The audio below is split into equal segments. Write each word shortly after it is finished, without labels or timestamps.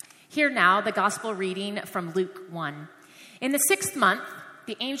Hear now the gospel reading from Luke 1. In the 6th month,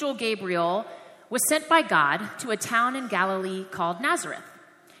 the angel Gabriel was sent by God to a town in Galilee called Nazareth,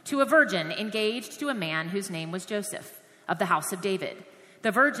 to a virgin engaged to a man whose name was Joseph, of the house of David.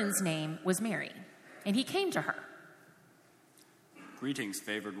 The virgin's name was Mary, and he came to her. Greetings,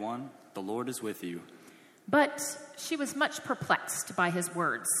 favored one. The Lord is with you. But she was much perplexed by his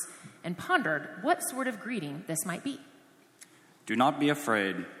words and pondered what sort of greeting this might be. Do not be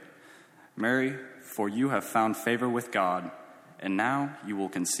afraid, Mary, for you have found favor with God, and now you will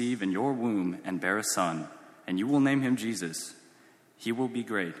conceive in your womb and bear a son, and you will name him Jesus. He will be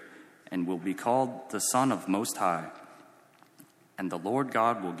great and will be called the Son of Most High. And the Lord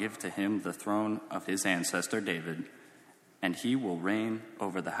God will give to him the throne of his ancestor David, and he will reign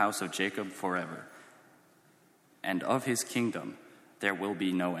over the house of Jacob forever. And of his kingdom there will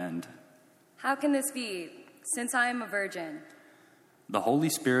be no end. How can this be, since I am a virgin? The Holy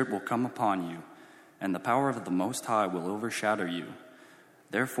Spirit will come upon you, and the power of the Most High will overshadow you.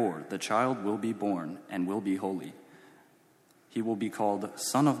 Therefore, the child will be born and will be holy. He will be called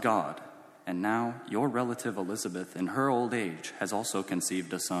Son of God, and now your relative Elizabeth, in her old age, has also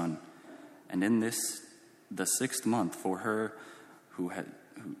conceived a son. And in this, the 6th month for her who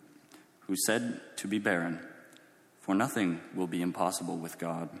said to be barren, for nothing will be impossible with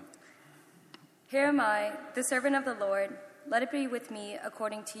God. Here am I, the servant of the Lord. Let it be with me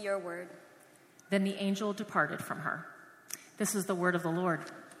according to your word. Then the angel departed from her. This is the word of the Lord.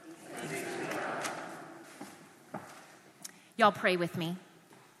 Y'all pray with me.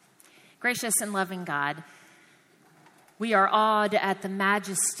 Gracious and loving God, we are awed at the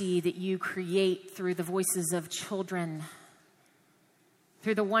majesty that you create through the voices of children,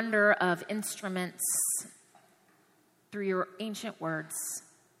 through the wonder of instruments, through your ancient words,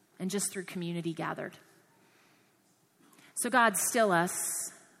 and just through community gathered. So God, still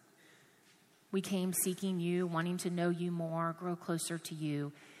us. We came seeking you, wanting to know you more, grow closer to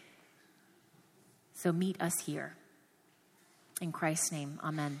you. So meet us here. In Christ's name,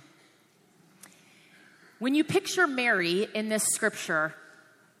 amen. When you picture Mary in this scripture,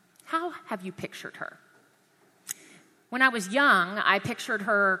 how have you pictured her? When I was young, I pictured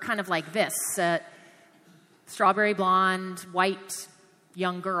her kind of like this, strawberry blonde, white,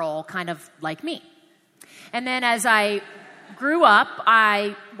 young girl, kind of like me. And then as I grew up,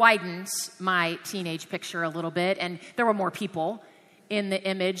 I widened my teenage picture a little bit, and there were more people in the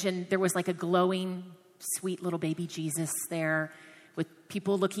image, and there was like a glowing, sweet little baby Jesus there with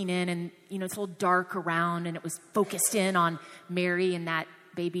people looking in, and, you know, it's a little dark around, and it was focused in on Mary and that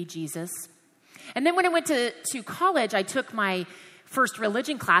baby Jesus. And then when I went to college, I took my first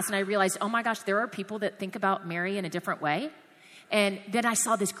religion class, and I realized, oh my gosh, there are people that think about Mary in a different way. And then I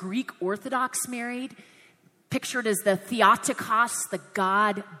saw this Greek Orthodox Mary, pictured as the Theotokos, the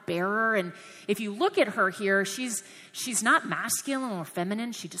God bearer. And if you look at her here, she's not masculine or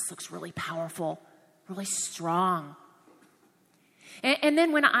feminine. She just looks really powerful, really strong. And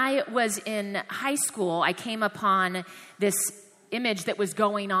then when I was in high school, I came upon this image that was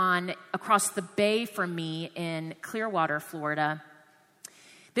going on across the bay from me in Clearwater, Florida.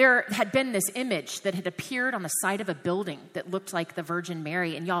 There had been this image that had appeared on the side of a building that looked like the Virgin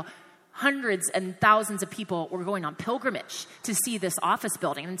Mary. And y'all, hundreds and thousands of people were going on pilgrimage to see this office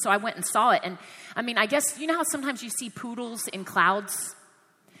building. And so I went and saw it. And I mean, I guess, you know how sometimes you see poodles in clouds?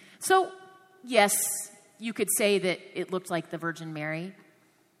 So, yes, you could say that it looked like the Virgin Mary.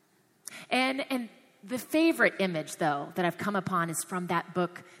 And the favorite image, though, that I've come upon is from that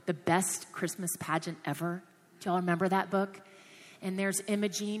book, The Best Christmas Pageant Ever. Do y'all remember that book? And there's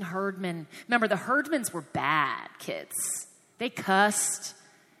Imogene Herdman. Remember, the Herdmans were bad kids. They cussed.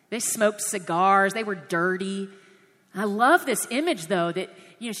 They smoked cigars. They were dirty. I love this image, though, that,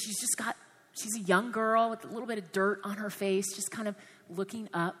 you know, she's a young girl with a little bit of dirt on her face, just kind of looking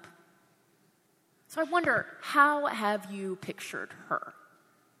up. So I wonder, how have you pictured her?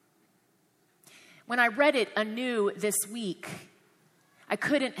 When I read it anew this week, I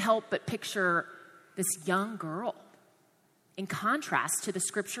couldn't help but picture this young girl. In contrast to the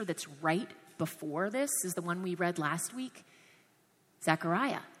scripture that's right before this, is the one we read last week,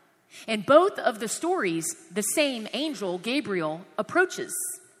 Zechariah. In both of the stories, the same angel, Gabriel, approaches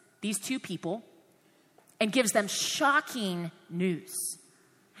these two people and gives them shocking news.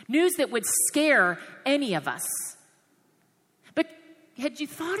 News that would scare any of us. But had you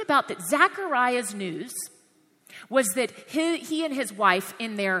thought about that Zechariah's news was that he and his wife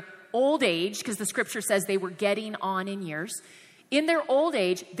in their old age, because the scripture says they were getting on in years, in their old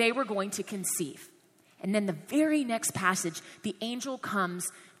age, they were going to conceive. And then the very next passage, the angel comes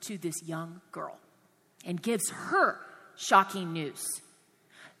to this young girl and gives her shocking news.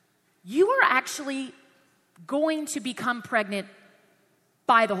 you are actually going to become pregnant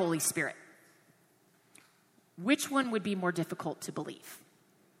by the Holy Spirit. Which one would be more difficult to believe?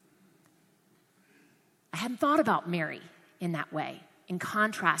 I hadn't thought about Mary in that way, in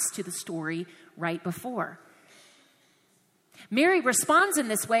contrast to the story right before. Mary responds in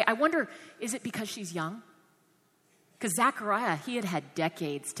this way. I wonder, is it because she's young? Because Zechariah, he had had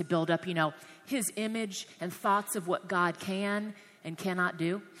decades to build up, his image and thoughts of what God can and cannot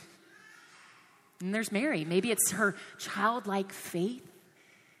do. And there's Mary. Maybe it's her childlike faith.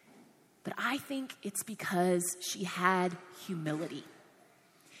 But I think it's because she had humility.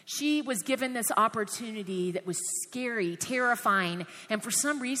 She was given this opportunity that was scary, terrifying, and for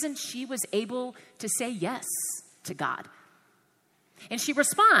some reason, she was able to say yes to God. And she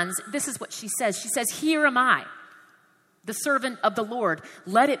responds, this is what she says. She says, "Here am I, the servant of the Lord.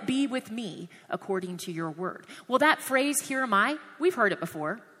 Let it be with me according to your word." Well, that phrase, "Here am I," we've heard it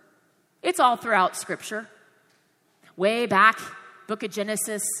before. It's all throughout Scripture. Way back, book of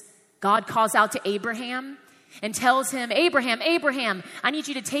Genesis, God calls out to Abraham and tells him, Abraham, Abraham, I need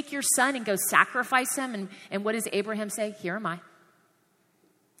you to take your son and go sacrifice him. And what does Abraham say? "Here am I."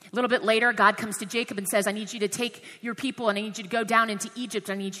 A little bit later, God comes to Jacob and says, I need you to take your people and I need you to go down into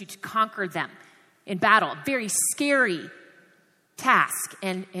Egypt. I need you to conquer them in battle. Very scary task.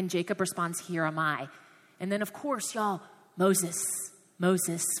 And Jacob responds, "Here am I." And then, of course, y'all, Moses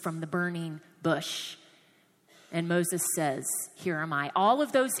from the burning bush. And Moses says, "Here am I." All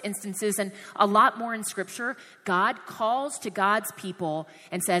of those instances and a lot more in Scripture, God calls to God's people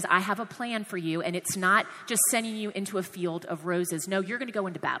and says, I have a plan for you. And it's not just sending you into a field of roses. No, you're going to go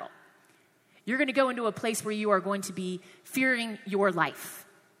into battle. You're going to go into a place where you are going to be fearing your life.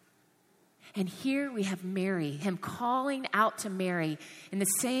 And here we have Mary, him calling out to Mary in the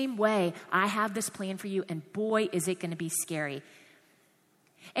same way, I have this plan for you. And boy, is it going to be scary.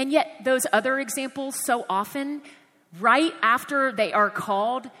 And yet those other examples, so often, right after they are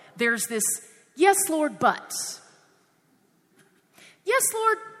called, there's this, "Yes, Lord, but." "Yes,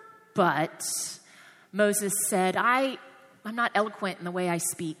 Lord, but," Moses said, I'm not eloquent in the way I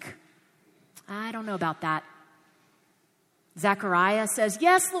speak. I don't know about that. Zechariah says,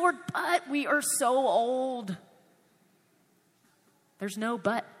 "Yes, Lord, but we are so old." There's no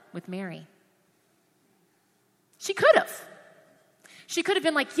but with Mary. She could have. She could have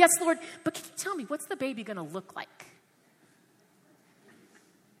been like, "Yes, Lord, but can you tell me, what's the baby going to look like?"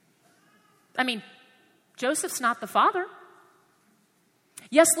 I mean, Joseph's not the father.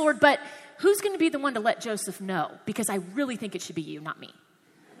 "Yes, Lord, but who's going to be the one to let Joseph know? Because I really think it should be you, not me."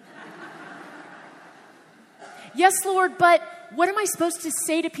 "Yes, Lord, but what am I supposed to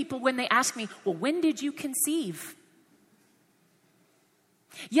say to people when they ask me, well, when did you conceive?"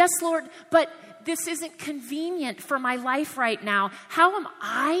 "Yes, Lord, but this isn't convenient for my life right now. How am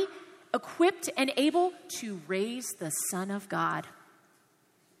I equipped and able to raise the Son of God?"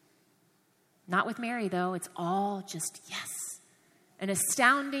 Not with Mary, though. It's all just yes. An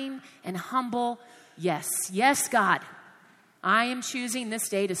astounding and humble yes. "Yes, God, I am choosing this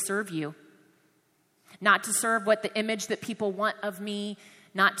day to serve you. Not to serve what the image that people want of me,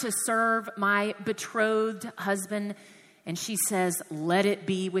 not to serve my betrothed husband." And she says, "Let it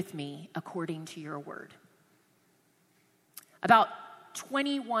be with me according to your word." About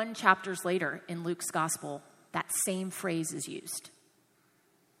 21 chapters later in Luke's gospel, that same phrase is used.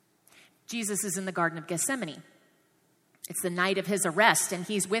 Jesus is in the Garden of Gethsemane. It's the night of his arrest, and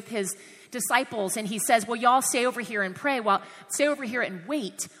he's with his disciples, and he says, well, y'all stay over here and pray. Stay over here and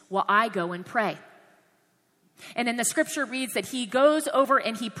wait while I go and pray. And then the scripture reads that he goes over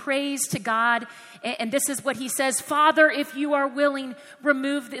and he prays to God. And this is what he says, "Father, if you are willing,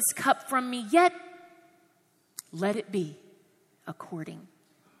 remove this cup from me. Yet let it be according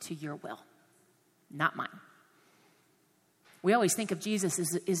to your will, not mine." We always think of Jesus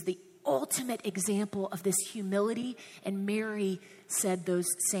as the ultimate example of this humility. And Mary said those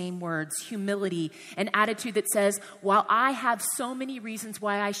same words, humility, an attitude that says, while I have so many reasons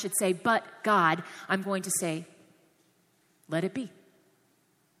why I should say, but God, I'm going to say, let it be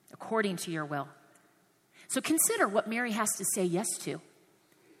according to your will. So consider what Mary has to say yes to.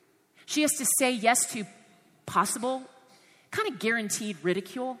 She has to say yes to possible, kind of guaranteed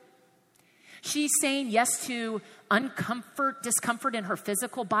ridicule. She's saying yes to discomfort in her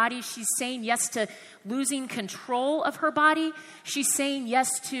physical body. She's saying yes to losing control of her body. She's saying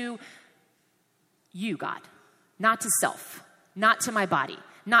yes to you, God, not to self, not to my body,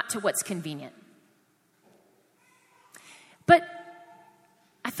 not to what's convenient. But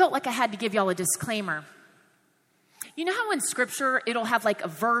I felt like I had to give y'all a disclaimer. You know how in scripture it'll have like a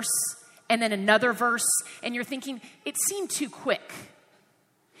verse and then another verse, and you're thinking, it seemed too quick.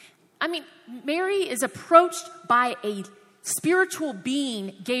 I mean, Mary is approached by a spiritual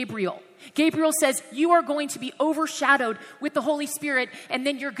being, Gabriel. Gabriel says, you are going to be overshadowed with the Holy Spirit, and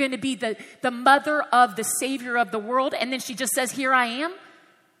then you're going to be the mother of the Savior of the world. And then she just says, here I am.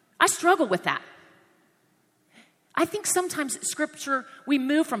 I struggle with that. I think sometimes Scripture, we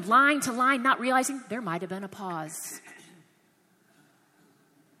move from line to line, not realizing there might have been a pause.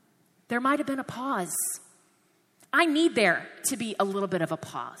 There might have been a pause. I need there to be a little bit of a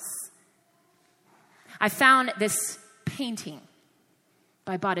pause. I found this painting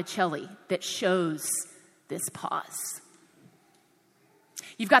by Botticelli that shows this pause.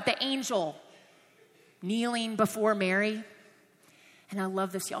 You've got the angel kneeling before Mary. And I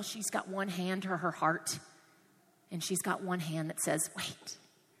love this, y'all. She's got one hand to her heart. And she's got one hand that says, wait.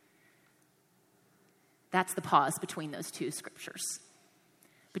 That's the pause between those two scriptures.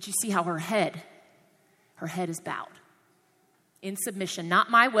 But you see how her head is bowed. In submission,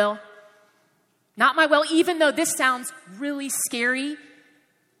 not my will. Not my will, even though this sounds really scary.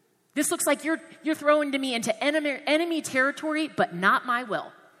 This looks like you're throwing me into enemy territory, but not my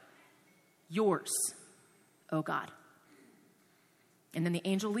will. Yours, oh God. And then the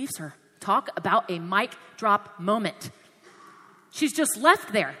angel leaves her. Talk about a mic drop moment. She's just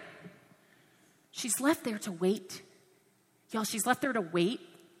left there. She's left there to wait. Y'all, she's left there to wait,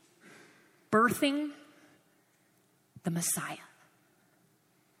 birthing the Messiah.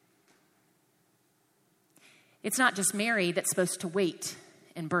 It's not just Mary that's supposed to wait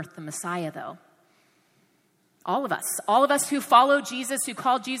and birth the Messiah, though. All of us who follow Jesus, who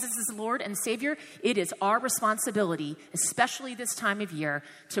call Jesus as Lord and Savior, it is our responsibility, especially this time of year,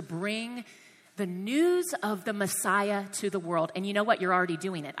 to bring the news of the Messiah to the world. And you know what? You're already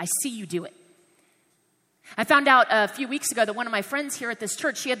doing it. I see you do it. I found out a few weeks ago that one of my friends here at this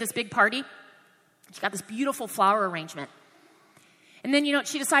church, she had this big party. She got this beautiful flower arrangement. And then,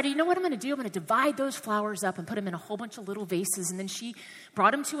 she decided, what I'm going to do? I'm going to divide those flowers up and put them in a whole bunch of little vases. And then she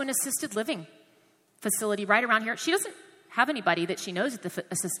brought them to an assisted living facility right around here. She doesn't have anybody that she knows at the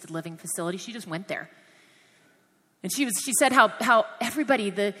assisted living facility. She just went there. And she said how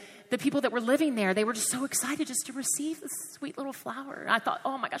everybody, the people that were living there, they were just so excited just to receive this sweet little flower. And I thought,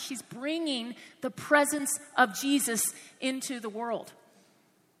 oh my gosh, she's bringing the presence of Jesus into the world.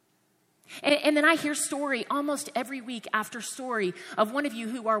 And then I hear story almost every week after story of one of you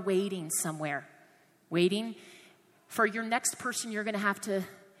who are waiting somewhere, waiting for your next person you're going to have to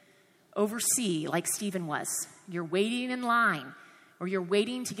oversee, like Stephen was. You're waiting in line, or you're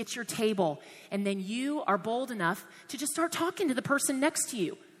waiting to get your table, and then you are bold enough to just start talking to the person next to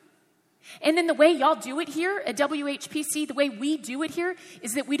you. And then the way y'all do it here at WHPC, the way we do it here,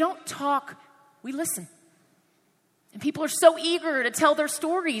 is that we don't talk, we listen. And people are so eager to tell their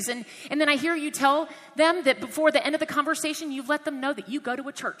stories. And then I hear you tell them that before the end of the conversation, you've let them know that you go to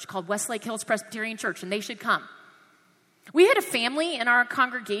a church called Westlake Hills Presbyterian Church, and they should come. We had a family in our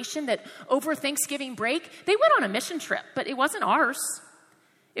congregation that over Thanksgiving break, they went on a mission trip, but it wasn't ours.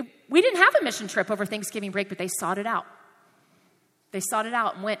 We didn't have a mission trip over Thanksgiving break, but they sought it out. They sought it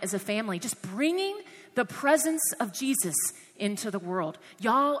out and went as a family, just bringing the presence of Jesus into the world.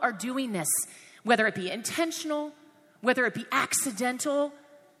 Y'all are doing this, whether it be intentional, whether it be accidental.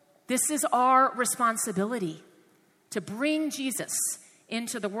 This is our responsibility to bring Jesus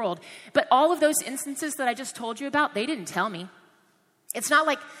into the world. But all of those instances that I just told you about, they didn't tell me. It's not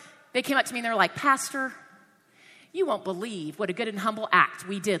like they came up to me and they're like, Pastor, you won't believe what a good and humble act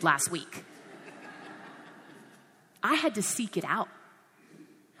we did last week. I had to seek it out.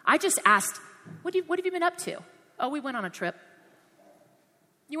 I just asked, what have you been up to? Oh, we went on a trip.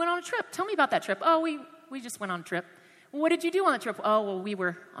 You went on a trip? Tell me about that trip. Oh, we just went on a trip. Well, what did you do on the trip? Oh, well, we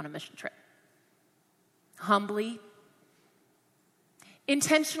were on a mission trip. Humbly,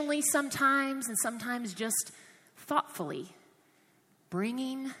 intentionally sometimes, and sometimes just thoughtfully,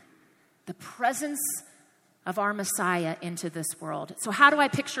 bringing the presence of our Messiah into this world. So how do I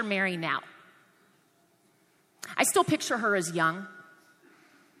picture Mary now? I still picture her as young,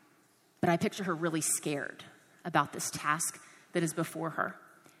 but I picture her really scared about this task that is before her.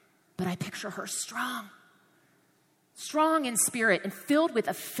 But I picture her strong in spirit and filled with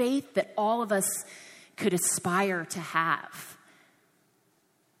a faith that all of us could aspire to have.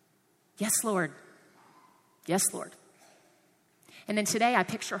 Yes, Lord. Yes, Lord. And then today I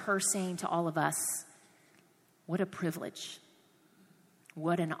picture her saying to all of us, what a privilege,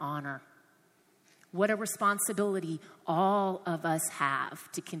 what an honor, what a responsibility all of us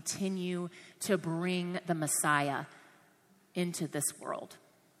have to continue to bring the Messiah into this world.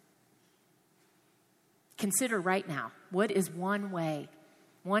 Consider right now, what is one way,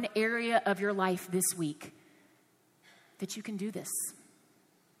 one area of your life this week that you can do this?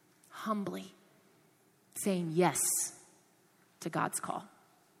 humbly, saying yes to God's call.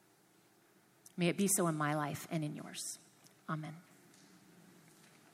 May it be so in my life and in yours. Amen.